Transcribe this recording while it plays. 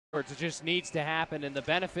It just needs to happen, and the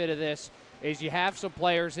benefit of this is you have some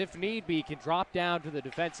players, if need be, can drop down to the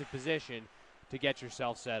defensive position to get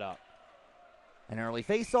yourself set up. An early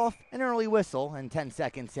face-off, an early whistle, and 10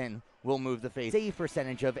 seconds in, we'll move the face. Save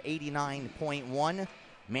percentage of 89.1.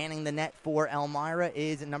 Manning the net for Elmira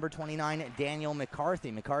is number 29, Daniel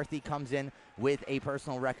McCarthy. McCarthy comes in with a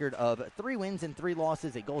personal record of 3 wins and 3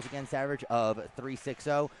 losses, a goals against average of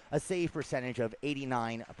 .360, a save percentage of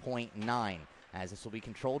 89.9. As this will be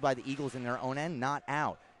controlled by the Eagles in their own end, not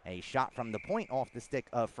out. A shot from the point off the stick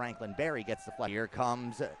of Franklin Berry gets the flag. Here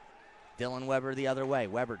comes Dylan Weber the other way.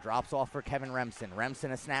 Weber drops off for Kevin Remsen.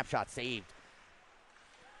 Remsen a snapshot, saved.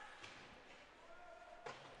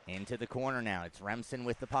 Into the corner now. It's Remsen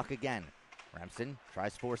with the puck again. Remsen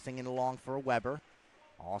tries forcing it along for Weber.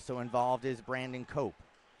 Also involved is Brandon Cope.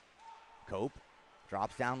 Cope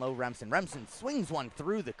drops down low. Remsen swings one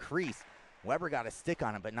through the crease. Weber got a stick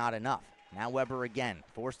on it, but not enough. Now Weber again,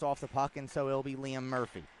 forced off the puck, and so it'll be Liam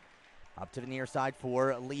Murphy. Up to the near side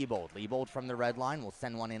for Liebold. Liebold from the red line will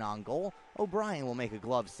send one in on goal. O'Brien will make a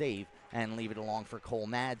glove save and leave it along for Cole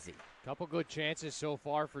Madsey. Couple good chances so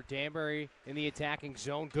far for Danbury in the attacking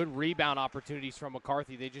zone. Good rebound opportunities from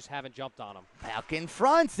McCarthy. They just haven't jumped on him. Back in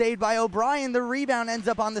front, saved by O'Brien. The rebound ends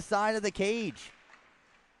up on the side of the cage.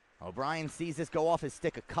 O'Brien sees this go off his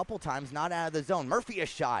stick a couple times, not out of the zone. Murphy a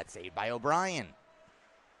shot, saved by O'Brien.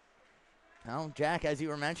 Well, Jack, as you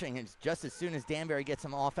were mentioning, it's just as soon as Danbury gets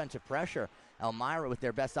some offensive pressure, Elmira with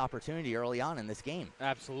their best opportunity early on in this game.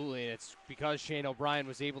 Absolutely, and it's because Shane O'Brien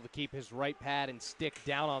was able to keep his right pad and stick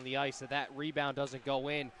down on the ice that rebound doesn't go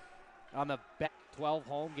in on the 12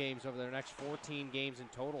 home games over their next 14 games in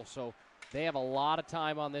total. So they have a lot of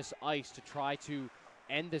time on this ice to try to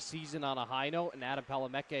end the season on a high note, and Adam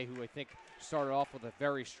Palameke, who I think started off with a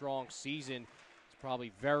very strong season, is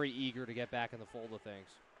probably very eager to get back in the fold of things.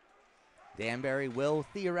 Danbury will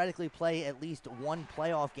theoretically play at least one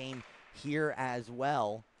playoff game here as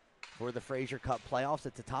well for the Fraser Cup playoffs.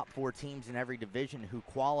 It's the top 4 teams in every division who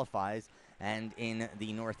qualifies, and in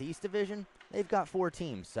the Northeast Division, they've got 4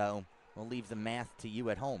 teams, so we'll leave the math to you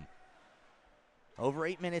at home. Over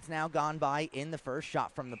 8 minutes now gone by in the first.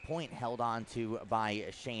 Shot from the point held on to by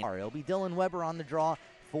Shane. It'll be Dylan Weber on the draw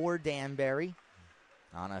for Danbury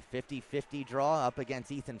on a 50-50 draw up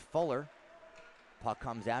against Ethan Fuller. Puck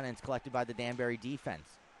comes out, and it's collected by the Danbury defense.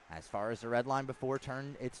 As far as the red line before,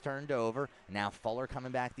 it's turned over. Now Fuller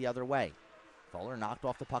coming back the other way. Fuller knocked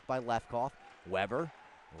off the puck by Lefkoff. Weber,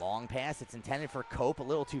 long pass. It's intended for Cope. A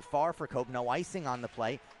little too far for Cope. No icing on the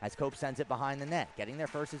play as Cope sends it behind the net. Getting there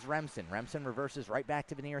first is Remsen. Remsen reverses right back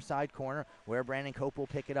to the near side corner where Brandon Cope will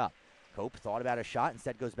pick it up. Cope thought about a shot,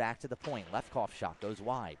 instead goes back to the point. Lefkoff shot goes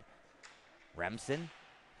wide. Remsen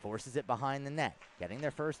forces it behind the net. Getting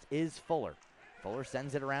there first is Fuller. Fuller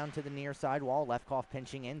sends it around to the near side wall. Lefkoff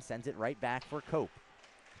pinching in, sends it right back for Cope.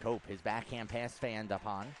 Cope, his backhand pass fanned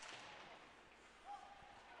upon.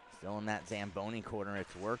 Still in that Zamboni corner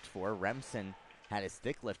it's worked for. Remsen had his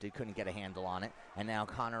stick lifted, couldn't get a handle on it. And now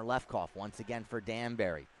Connor Lefkoff once again for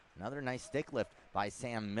Danbury. Another nice stick lift by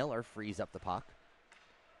Sam Miller frees up the puck.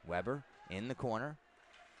 Weber in the corner.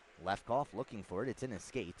 Lefkoff looking for it. It's in his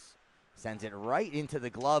skates. Sends it right into the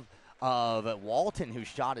glove of Walton, whose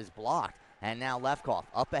shot is blocked. And now Lefkoff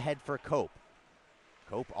up ahead for Cope.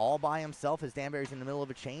 Cope all by himself as Danbury's in the middle of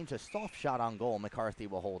a change. A soft shot on goal. McCarthy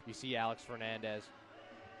will hold. You see Alex Fernandez.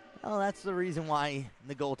 Well, that's the reason why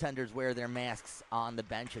the goaltenders wear their masks on the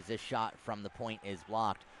bench, as this shot from the point is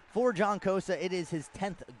blocked. For John Cosa, it is his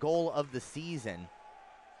 10th goal of the season.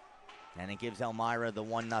 And it gives Elmira the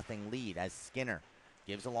 1-0 lead as Skinner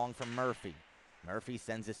gives along from Murphy. Murphy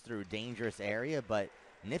sends this through a dangerous area, but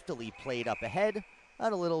niftily played up ahead.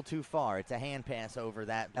 Not a little too far. It's a hand pass over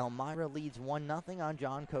that. Elmira leads 1-0 on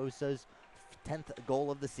John Cosa's 10th goal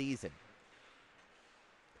of the season.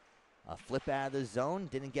 A flip out of the zone.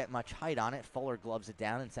 Didn't get much height on it. Fuller gloves it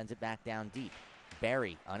down and sends it back down deep.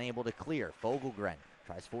 Berry unable to clear. Fogelgren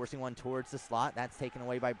tries forcing one towards the slot. That's taken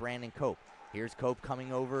away by Brandon Cope. Here's Cope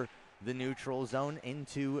coming over the neutral zone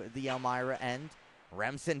into the Elmira end.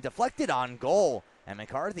 Remsen deflected on goal, and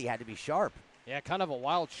McCarthy had to be sharp. Yeah, kind of a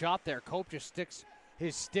wild shot there. Cope just sticks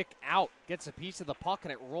his stick out, gets a piece of the puck,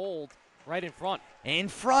 and it rolled right in front. In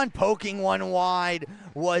front, poking one wide,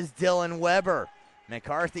 was Dylan Weber.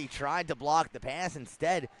 McCarthy tried to block the pass.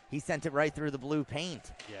 Instead, he sent it right through the blue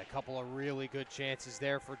paint. Yeah, a couple of really good chances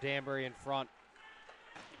there for Danbury in front.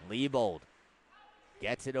 Liebold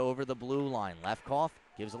gets it over the blue line. Lefkoff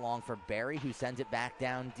gives along for Berry, who sends it back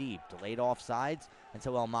down deep. Delayed offsides, and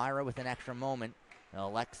so Elmira with an extra moment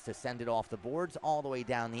elects to send it off the boards all the way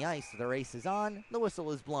down the ice. The race is on. The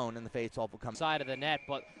whistle is blown, and the faceoff will come. Side of the net,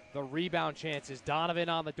 but the rebound chances. Donovan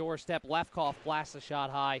on the doorstep. Lefkoff blasts the shot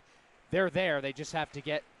high. They're there. They just have to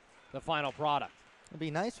get the final product. It'll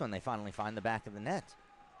be nice when they finally find the back of the net.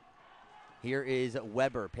 Here is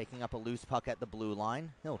Weber picking up a loose puck at the blue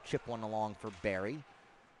line. He'll chip one along for Barry.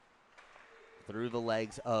 Through the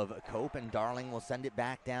legs of Cope, and Darling will send it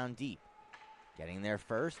back down deep. Getting there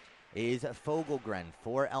first is Fogelgren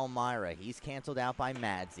for Elmira. He's canceled out by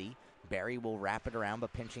Madzi. Barry will wrap it around,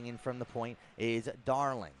 but pinching in from the point is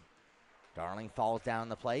Darling. Darling falls down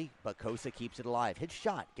the play, but Kosa keeps it alive. His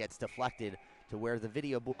shot gets deflected to where the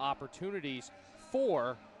video opportunities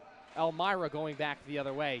for Elmira going back the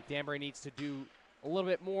other way. Danbury needs to do a little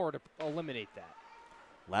bit more to eliminate that.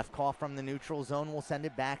 Lefkoff from the neutral zone will send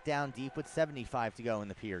it back down deep with 75 to go in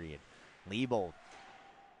the period. Liebold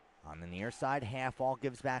on the near side, half-wall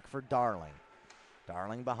gives back for Darling.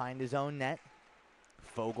 Darling behind his own net.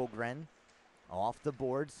 Fogelgren off the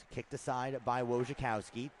boards, kicked aside by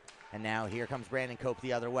Wojciechowski. And now here comes Brandon Cope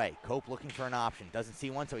the other way. Cope looking for an option. Doesn't see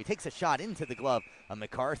one, so he takes a shot into the glove of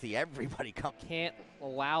McCarthy. Everybody can't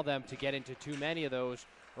allow them to get into too many of those,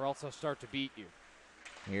 or else they'll start to beat you.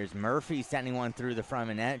 Here's Murphy sending one through the front of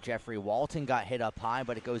the net. Jeffrey Walton got hit up high,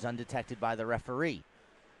 but it goes undetected by the referee.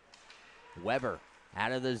 Weber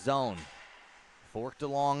out of the zone. Forked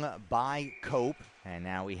along by Cope. And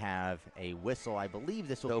now we have a whistle. I believe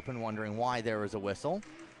this was open, wondering why there was a whistle.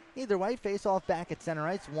 Either way, face-off back at center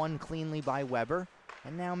ice. Won cleanly by Weber.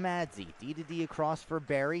 And now Madzi. D-to-D across for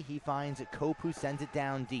Barry. He finds Cope, who sends it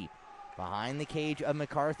down deep. Behind the cage of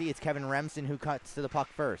McCarthy, it's Kevin Remsen who cuts to the puck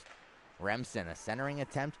first. Remsen, a centering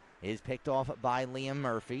attempt, is picked off by Liam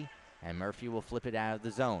Murphy, and Murphy will flip it out of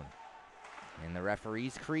the zone. In the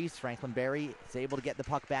referee's crease, Franklin Barry is able to get the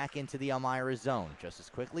puck back into the Elmira zone. Just as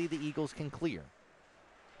quickly, the Eagles can clear.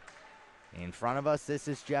 In front of us, this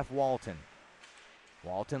is Jeff Walton.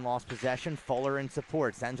 Walton lost possession. Fuller in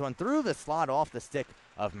support. Sends one through the slot off the stick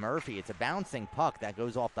of Murphy. It's a bouncing puck that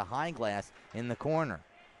goes off the high glass in the corner.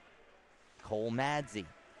 Cole Madzi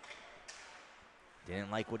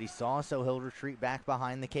didn't like what he saw, so he'll retreat back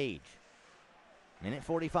behind the cage. Minute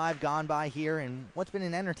 45 gone by here in what's been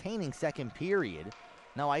an entertaining second period.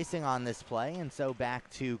 No icing on this play, and so back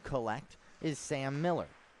to collect is Sam Miller.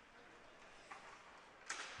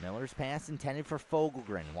 Miller's pass intended for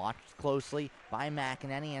Fogelgren, watched closely by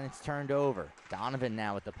McEnany, and it's turned over. Donovan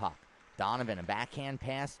now with the puck. Donovan, a backhand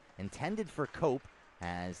pass intended for Cope,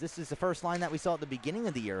 as this is the first line that we saw at the beginning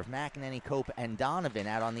of the year of McEnany, Cope, and Donovan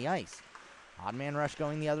out on the ice. Odd man rush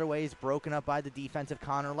going the other way is broken up by the defensive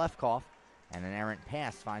Connor Lefkoff, and an errant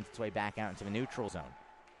pass finds its way back out into the neutral zone.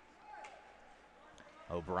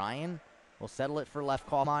 O'Brien will settle it for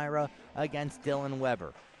Lefkoff. Myra against Dylan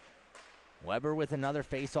Weber. Weber with another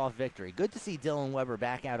face-off victory. Good to see Dylan Weber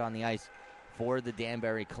back out on the ice for the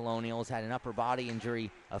Danbury Colonials. Had an upper body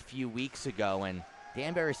injury a few weeks ago, and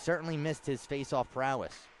Danbury certainly missed his face-off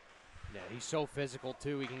prowess. Yeah, he's so physical,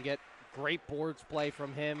 too. He can get great boards play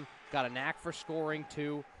from him. Got a knack for scoring,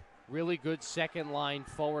 too. Really good second line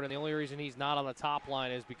forward, and the only reason he's not on the top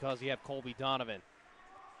line is because you have Colby Donovan.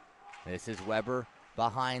 This is Weber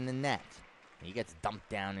behind the net. He gets dumped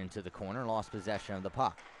down into the corner, lost possession of the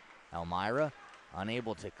puck. Elmira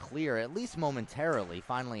unable to clear, at least momentarily.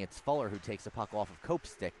 Finally, it's Fuller who takes the puck off of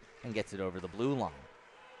Cope's stick and gets it over the blue line.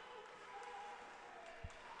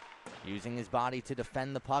 Using his body to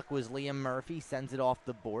defend the puck was Liam Murphy. Sends it off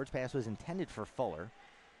the boards. Pass was intended for Fuller.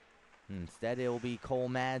 Instead, it will be Cole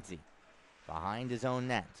Madzi behind his own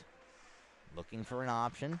net. Looking for an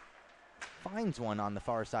option. Finds one on the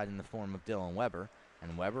far side in the form of Dylan Weber.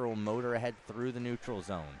 And Weber will motor ahead through the neutral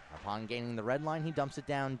zone. Upon gaining the red line, he dumps it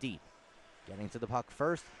down deep. Getting to the puck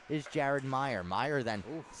first is Jared Meyer. Meyer then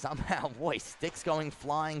somehow, boy, sticks going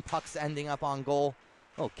flying, pucks ending up on goal.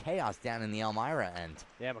 A little chaos down in the Elmira end.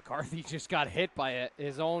 Yeah, McCarthy just got hit by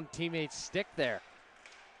his own teammate's stick there.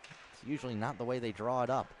 It's usually not the way they draw it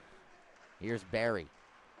up. Here's Barry.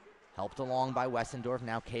 Helped along by Wessendorf.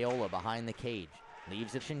 Now Keola behind the cage.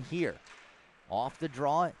 Leaves it in here. Off the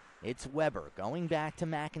draw, it's Weber. Going back to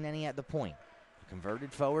McEnany at the point.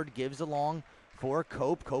 Converted forward, gives along for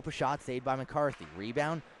Cope. Cope a shot saved by McCarthy.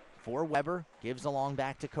 Rebound for Weber. Gives along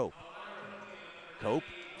back to Cope. Cope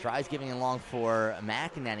tries giving along for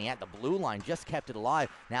McEnany at the blue line. Just kept it alive.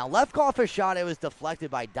 Now Lefkoff a shot. It was deflected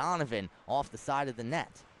by Donovan off the side of the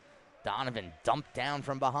net. Donovan dumped down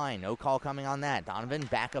from behind. No call coming on that. Donovan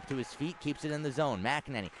back up to his feet. Keeps it in the zone.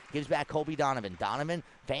 McEnany gives back Colby Donovan. Donovan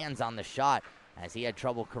fans on the shot as he had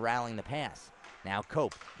trouble corralling the pass. Now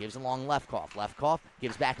Cope gives along Lefkoff. Lefkoff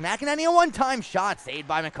gives back McEnany. A one-time shot saved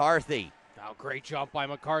by McCarthy. Oh, great jump by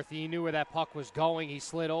McCarthy. He knew where that puck was going. He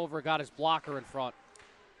slid over, got his blocker in front.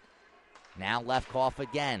 Now Lefkoff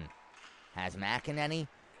again. Has McEnany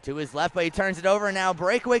to his left, but he turns it over. Now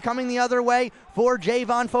breakaway coming the other way for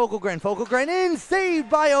Javon Fogelgren. Fogelgren in, saved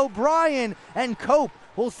by O'Brien, and Cope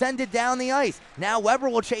will send it down the ice. Now Weber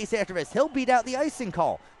will chase after this. He'll beat out the icing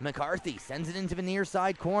call. McCarthy sends it into the near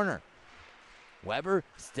side corner. Weber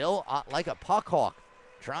still like a puck hawk,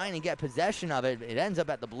 trying to get possession of it. It ends up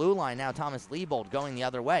at the blue line. Now Thomas Liebold going the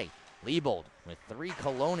other way. Liebold with 3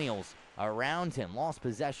 Colonials around him. Lost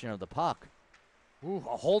possession of the puck. Ooh,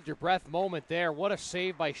 a hold your breath moment there. What a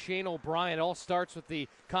save by Shane O'Brien. It all starts with the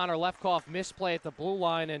Connor Lefkoff misplay at the blue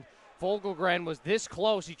line, and Fogelgren was this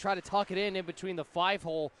close. He tried to tuck it in between the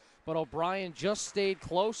 5-hole, but O'Brien just stayed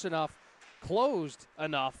closed enough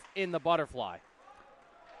in the butterfly.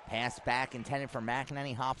 Pass back intended for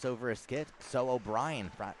McEnany, hops over a skid. So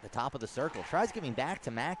O'Brien at the top of the circle tries giving back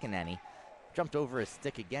to McEnany. Jumped over his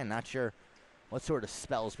stick again. Not sure what sort of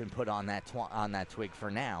spell's been put on that twig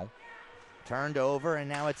for now. Turned over, and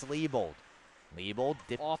now it's Liebold. Liebold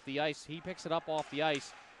off the ice. He picks it up off the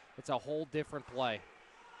ice. It's a whole different play.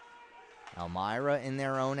 Elmira in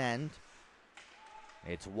their own end.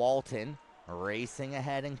 It's Walton racing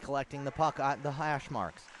ahead and collecting the puck at the hash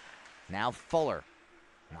marks. Now Fuller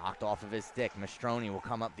knocked off of his stick. Mastroni will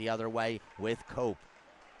come up the other way with Cope.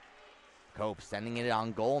 Cope sending it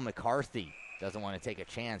on goal. McCarthy doesn't want to take a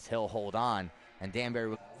chance. He'll hold on. And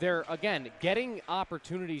Danbury. They're, again, getting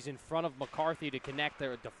opportunities in front of McCarthy to connect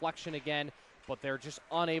their deflection again, but they're just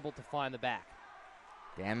unable to find the back.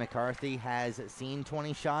 Dan McCarthy has seen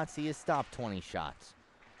 20 shots. He has stopped 20 shots.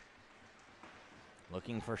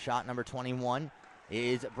 Looking for shot number 21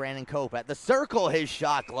 is Brandon Cope. At the circle, his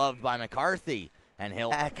shot gloved by McCarthy. And he'll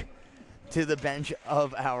back to the bench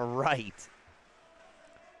of our right.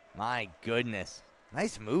 My goodness.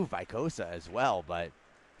 Nice move by Kosa as well, but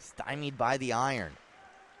stymied by the iron.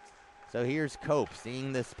 So here's Cope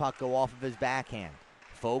seeing this puck go off of his backhand.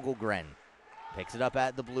 Fogelgren picks it up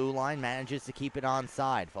at the blue line, manages to keep it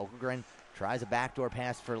onside. Fogelgren tries a backdoor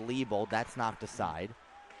pass for Liebold. That's knocked aside.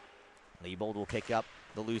 Liebold will pick up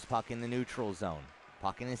the loose puck in the neutral zone.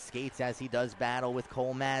 Puck in his skates as he does battle with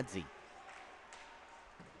Cole Madsey.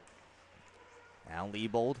 Now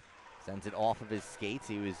Liebold sends it off of his skates.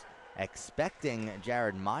 He was expecting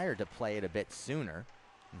Jared Meyer to play it a bit sooner.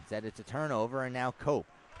 Instead, it's a turnover, and now Cope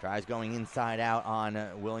tries going inside out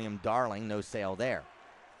on William Darling. No sale there.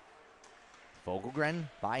 Fogelgren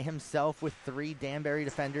by himself with 3 Danbury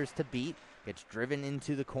defenders to beat. Gets driven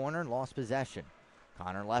into the corner, lost possession.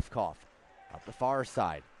 Connor Lefkoff up the far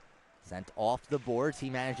side. Sent off the boards. He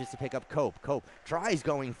manages to pick up Cope. Cope tries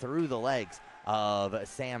going through the legs of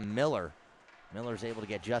Sam Miller. Miller's able to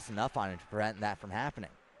get just enough on it to prevent that from happening.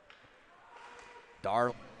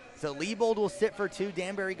 So Liebold will sit for 2.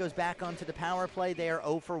 Danbury goes back onto the power play. They are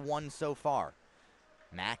 0 for 1 so far.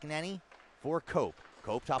 McEnany for Cope.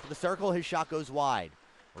 Cope top of the circle. His shot goes wide.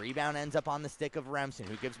 Rebound ends up on the stick of Remsen,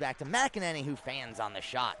 who gives back to McEnany, who fans on the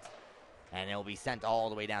shot. And it'll be sent all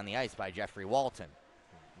the way down the ice by Jeffrey Walton.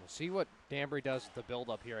 We'll see what Danbury does with the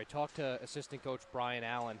build-up here. I talked to assistant coach Brian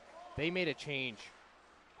Allen. They made a change.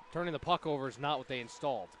 Turning the puck over is not what they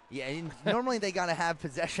installed. Yeah, normally they got to have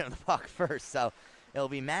possession of the puck first, so it'll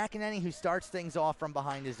be McEnany who starts things off from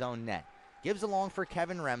behind his own net. Gives along for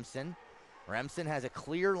Kevin Remsen. Remsen has a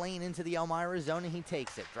clear lane into the Elmira zone, and he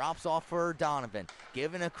takes it. Drops off for Donovan.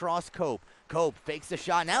 Given across Cope. Cope fakes the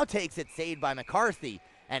shot, now takes it, saved by McCarthy,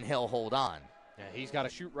 and he'll hold on. Yeah, he's got to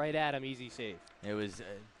shoot right at him, easy save. It was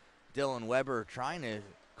Dylan Weber trying to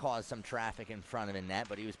cause some traffic in front of the net,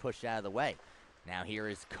 but he was pushed out of the way. Now here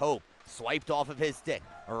is Cope, swiped off of his stick,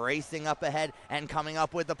 racing up ahead, and coming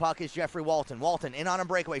up with the puck is Jeffrey Walton. Walton in on a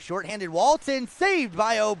breakaway, shorthanded. Walton saved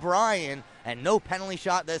by O'Brien, and no penalty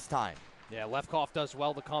shot this time. Yeah, Lefkoff does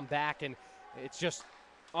well to come back, and it's just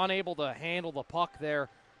unable to handle the puck there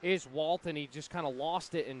is Walton. He just kind of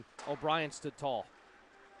lost it, and O'Brien stood tall.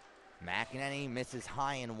 McEnany misses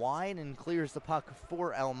high and wide and clears the puck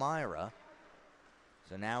for Elmira.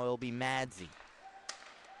 So now it'll be Madsey.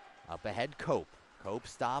 Up ahead, Cope. Cope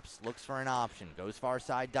stops, looks for an option, goes far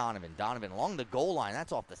side Donovan. Donovan along the goal line.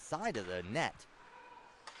 That's off the side of the net.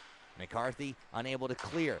 McCarthy unable to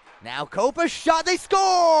clear. Now Cope, a shot. They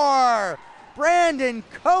score! Brandon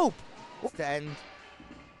Cope. And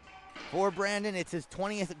for Brandon, it's his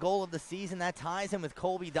 20th goal of the season. That ties him with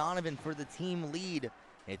Colby Donovan for the team lead.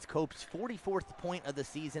 It's Cope's 44th point of the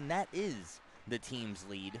season. That is the team's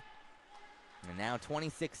lead. And now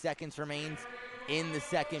 26 seconds remains in the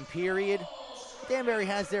second period. Danbury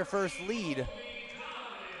has their first lead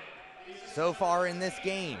so far in this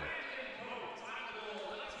game.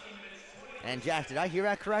 And Jack, did I hear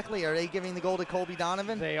that correctly? Are they giving the goal to Colby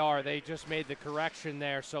Donovan? They are. They just made the correction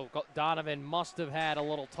there, so Donovan must have had a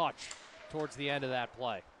little touch towards the end of that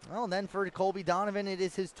play. Well, then for Colby Donovan, it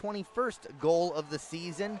is his 21st goal of the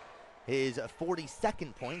season, his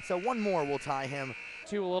 42nd point, so one more will tie him.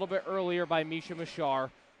 Two a little bit earlier by Misha Mashar,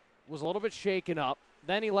 was a little bit shaken up.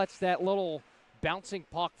 Then he lets that little bouncing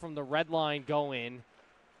puck from the red line go in.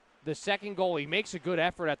 The second goal, he makes a good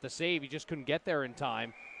effort at the save. He just couldn't get there in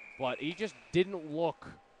time. But he just didn't look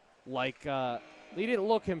like he didn't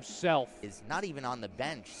look himself. Is not even on the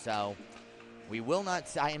bench, so we will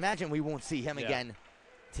not. I imagine we won't see him again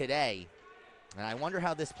today. And I wonder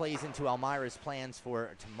how this plays into Elmira's plans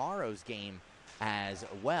for tomorrow's game as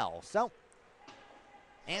well. So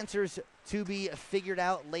answers to be figured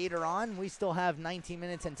out later on. We still have 19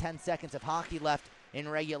 minutes and 10 seconds of hockey left in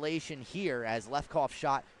regulation here as Lefkoff's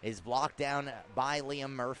shot is blocked down by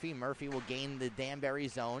Liam Murphy. Murphy will gain the Danbury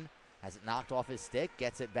zone, has it knocked off his stick,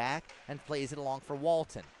 gets it back, and plays it along for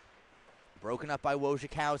Walton. Broken up by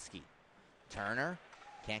Wojciechowski. Turner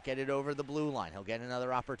can't get it over the blue line. He'll get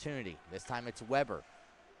another opportunity. This time it's Weber.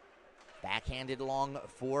 Backhanded along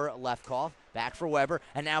for Lefkoff. Back for Weber,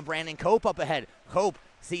 and now Brandon Cope up ahead. Cope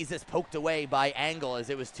sees this poked away by Angle as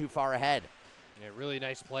it was too far ahead. Yeah, really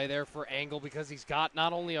nice play there for Angle because he's got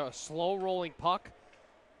not only a slow-rolling puck,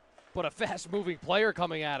 but a fast-moving player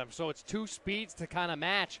coming at him. So it's two speeds to kind of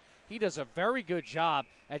match. He does a very good job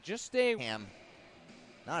at just staying.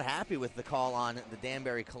 Not happy with the call on the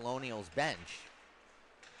Danbury Colonials bench.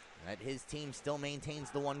 That his team still maintains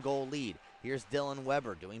the one-goal lead. Here's Dylan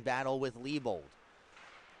Weber doing battle with Liebold.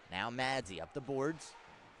 Now Madsey up the boards.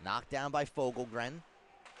 Knocked down by Fogelgren.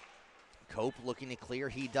 Cope looking to clear.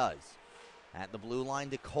 He does. At the blue line,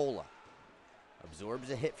 DeCola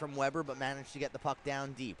absorbs a hit from Weber, but managed to get the puck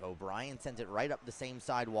down deep. O'Brien sends it right up the same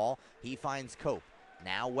side wall. He finds Cope.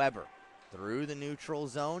 Now Weber through the neutral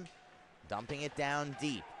zone, dumping it down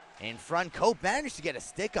deep. In front, Cope managed to get a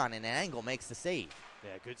stick on it, and Angle makes the save.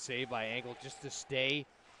 Yeah, good save by Angle just to stay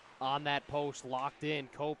on that post, locked in.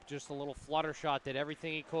 Cope just a little flutter shot, did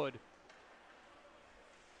everything he could.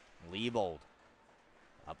 Liebold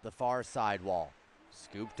up the far side wall.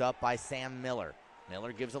 Scooped up by Sam Miller.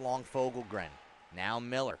 Miller gives along Fogelgren. Now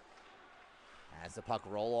Miller has the puck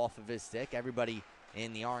roll off of his stick. Everybody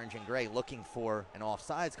in the orange and gray looking for an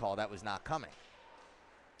offsides call. That was not coming.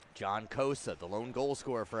 John Kosa, the lone goal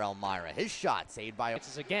scorer for Elmira. His shot saved by...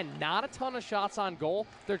 It's again, not a ton of shots on goal.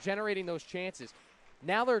 They're generating those chances.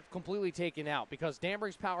 Now they're completely taken out because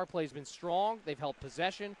Danbury's power play has been strong. They've held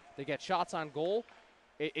possession. They get shots on goal.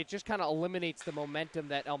 It just kind of eliminates the momentum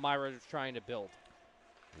that Elmira is trying to build.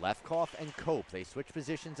 Lefkoff and Cope, they switch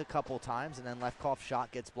positions a couple times, and then Lefkoff's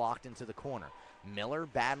shot gets blocked into the corner. Miller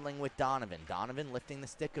battling with Donovan. Donovan lifting the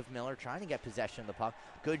stick of Miller, trying to get possession of the puck.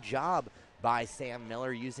 Good job by Sam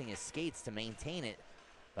Miller using his skates to maintain it,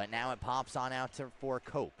 but now it pops on out for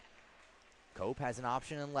Cope. Cope has an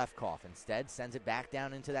option in Lefkoff. Instead, sends it back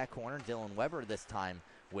down into that corner. Dylan Weber this time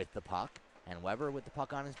with the puck, and Weber with the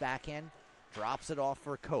puck on his backhand drops it off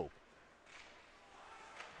for Cope.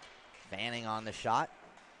 Fanning on the shot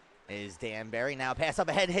is Danbury. Now pass up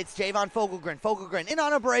ahead, hits Javon Fogelgren. Fogelgren in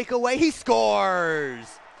on a breakaway. He scores!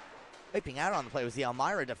 Wiping out on the play was the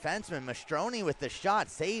Elmira defenseman. Mastroni with the shot,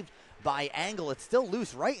 saved by Angle. It's still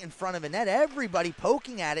loose right in front of a net. Everybody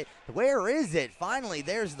poking at it. Where is it? Finally,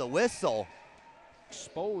 there's the whistle.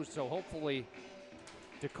 Exposed, so hopefully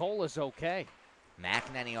DeCola's okay.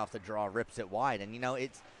 McEnany off the draw rips it wide. And, you know,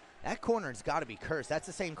 that corner's got to be cursed. That's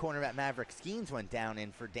the same corner that Maverick Skeens went down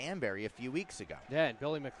in for Danbury a few weeks ago. Yeah, and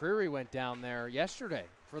Billy McCreary went down there yesterday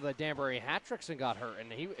for the Danbury hat-tricks and got hurt,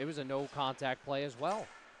 and it was a no-contact play as well.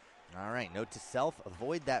 All right, note to self,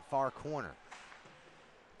 avoid that far corner.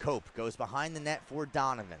 Cope goes behind the net for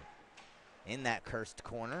Donovan. In that cursed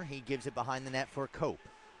corner, he gives it behind the net for Cope.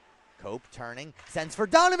 Cope turning, sends for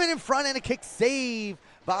Donovan in front, and a kick save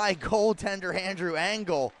by goaltender Andrew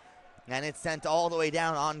Angle. And it's sent all the way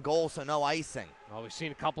down on goal, so no icing. Well, we've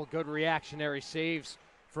seen a couple good reactionary saves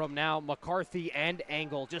from now McCarthy and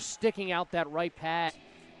Angle, just sticking out that right pad.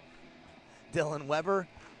 Dylan Weber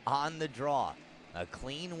on the draw. A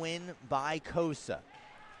clean win by Kosa.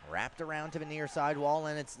 Wrapped around to the near side wall,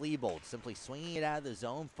 and it's Liebold simply swinging it out of the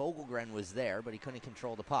zone. Fogelgren was there, but he couldn't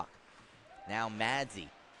control the puck. Now Madsey.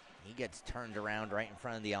 He gets turned around right in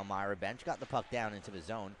front of the Elmira bench. Got the puck down into the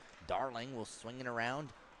zone. Darling will swing it around.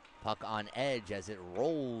 Puck on edge as it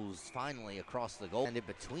rolls finally across the goal. And in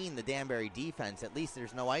between the Danbury defense, at least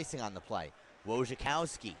there's no icing on the play.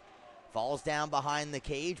 Wojciechowski falls down behind the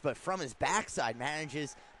cage, but from his backside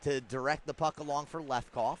manages to direct the puck along for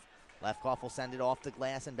Lefkoff. Lefkoff will send it off the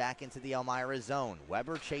glass and back into the Elmira zone.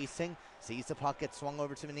 Weber chasing, sees the puck get swung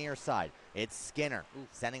over to the near side. It's Skinner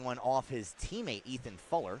sending one off his teammate Ethan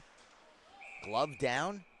Fuller. Glove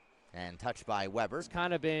down and touched by Weber. It's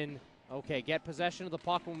kind of been, okay, get possession of the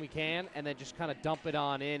puck when we can and then just kind of dump it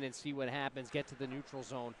on in and see what happens, get to the neutral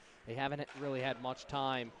zone. They haven't really had much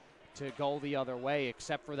time to go the other way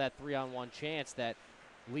except for that 3-on-1 chance that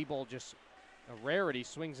Liebold just, a rarity,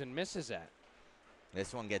 swings and misses at.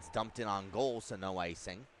 This one gets dumped in on goal, so no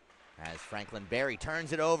icing. As Franklin Berry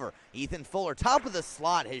turns it over. Ethan Fuller, top of the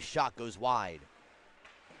slot. His shot goes wide.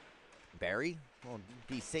 Berry will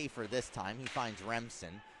be safer this time. He finds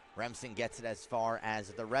Remsen. Remsen gets it as far as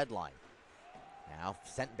the red line. Now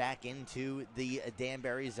sent back into the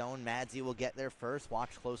Danbury zone. Madsey will get there first.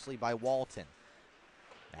 Watched closely by Walton.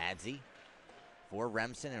 Madsey for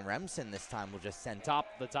Remsen, and Remsen this time will just send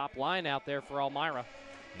the top line out there for Elmira.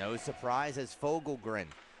 No surprise as Fogelgren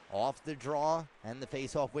off the draw, and the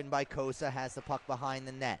faceoff win by Kosa has the puck behind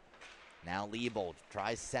the net. Now Liebold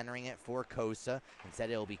tries centering it for Kosa. Instead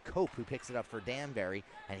it'll be Cope who picks it up for Danbury,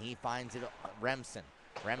 and he finds it Remsen.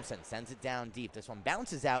 Remsen sends it down deep. This one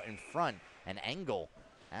bounces out in front, and Engel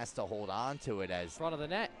has to hold on to it as front of the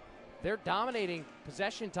net. They're dominating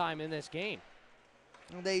possession time in this game.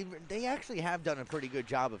 They actually have done a pretty good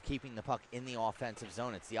job of keeping the puck in the offensive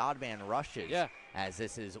zone. It's the odd man rushes as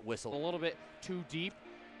this is whistled. A little bit too deep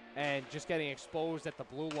and just getting exposed at the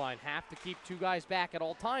blue line. Have to keep two guys back at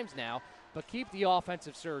all times now, but keep the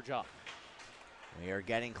offensive surge up. We are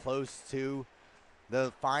getting close to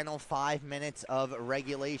the final 5 minutes of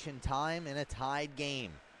regulation time in a tied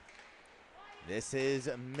game. This is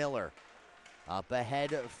Miller up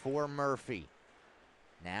ahead for Murphy.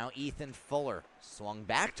 Now Ethan Fuller swung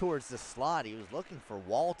back towards the slot. He was looking for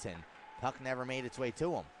Walton. Puck never made its way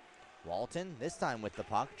to him. Walton, this time with the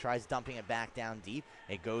puck, tries dumping it back down deep.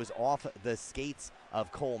 It goes off the skates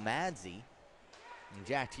of Cole Madsey. And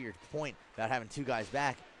Jack, to your point about having two guys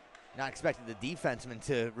back, not expecting the defenseman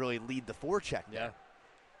to really lead the forecheck there.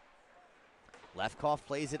 Lefkoff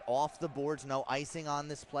plays it off the boards. No icing on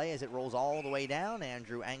this play as it rolls all the way down.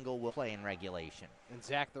 Andrew Engel will play in regulation. And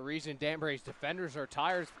Zach, the reason Danbury's defenders are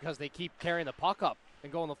tired is because they keep carrying the puck up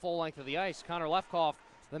and going the full length of the ice. Connor Lefkoff,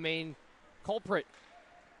 the main culprit.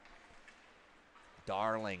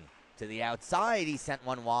 Darling to the outside. He sent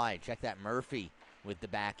one wide. Check that, Murphy with the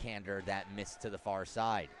backhander that missed to the far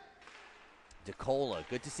side. DeCola,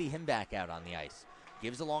 good to see him back out on the ice.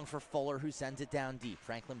 Gives along for Fuller, who sends it down deep.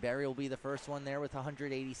 Franklin Berry will be the first one there with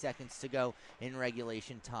 180 seconds to go in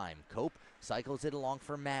regulation time. Cope cycles it along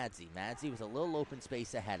for Madsey. Madsey with a little open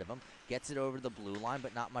space ahead of him. Gets it over the blue line,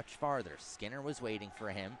 but not much farther. Skinner was waiting for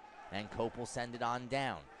him, and Cope will send it on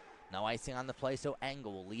down. No icing on the play, so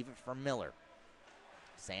Engel will leave it for Miller.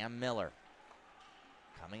 Sam Miller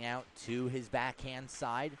coming out to his backhand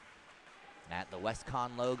side at the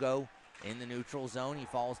WestCon logo. In the neutral zone, he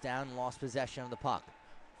falls down and lost possession of the puck.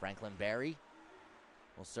 Franklin Berry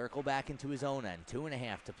will circle back into his own end.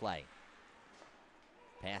 2.5 to play.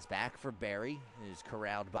 Pass back for Berry, who's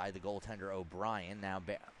corralled by the goaltender O'Brien. Now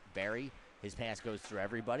Berry, his pass goes through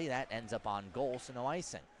everybody. That ends up on goal, so no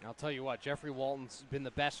icing. I'll tell you what, Jeffrey Walton's been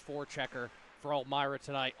the best forechecker for Elmira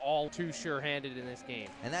tonight, all too sure-handed in this game.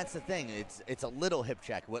 And that's the thing, it's a little hip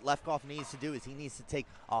check. What Lefkoff needs to do is he needs to take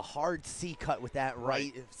a hard C-cut with that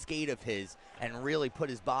right skate of his and really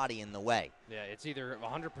put his body in the way. Yeah, it's either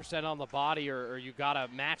 100% on the body or you got to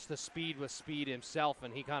match the speed with speed himself,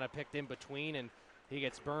 and he kind of picked in between, and he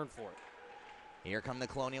gets burned for it. Here come the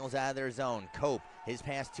Colonials out of their zone. Cope, his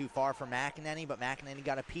pass too far for McEnany, but McEnany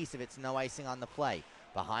got a piece of it, so no icing on the play.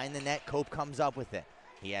 Behind the net, Cope comes up with it.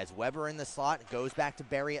 He has Weber in the slot, goes back to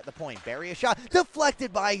Berry at the point. Berry a shot,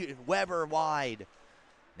 deflected by Weber wide.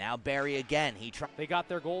 Now Berry again. They got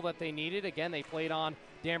their goal that they needed. Again, they played on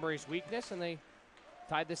Danbury's weakness, and they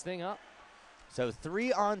tied this thing up. So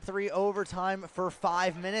 3-on-3 overtime for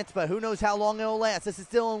 5 minutes, but who knows how long it'll last. This is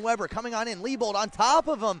Dylan Weber coming on in. Liebold on top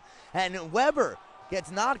of him, and Weber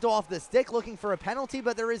gets knocked off the stick looking for a penalty,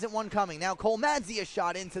 but there isn't one coming. Now Cole Madsey a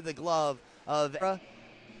shot into the glove of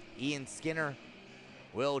Ian Skinner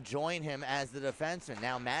will join him as the defenseman.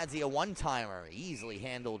 Now Madsey a one-timer, easily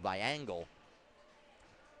handled by Engel.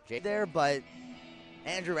 There, but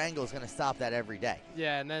Andrew Engel's going to stop that every day.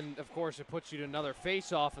 Yeah, and then, of course, it puts you to another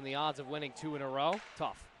face-off, and the odds of winning 2 in a row,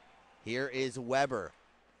 tough. Here is Weber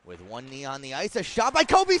with one knee on the ice. A shot by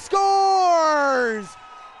Kobe, scores!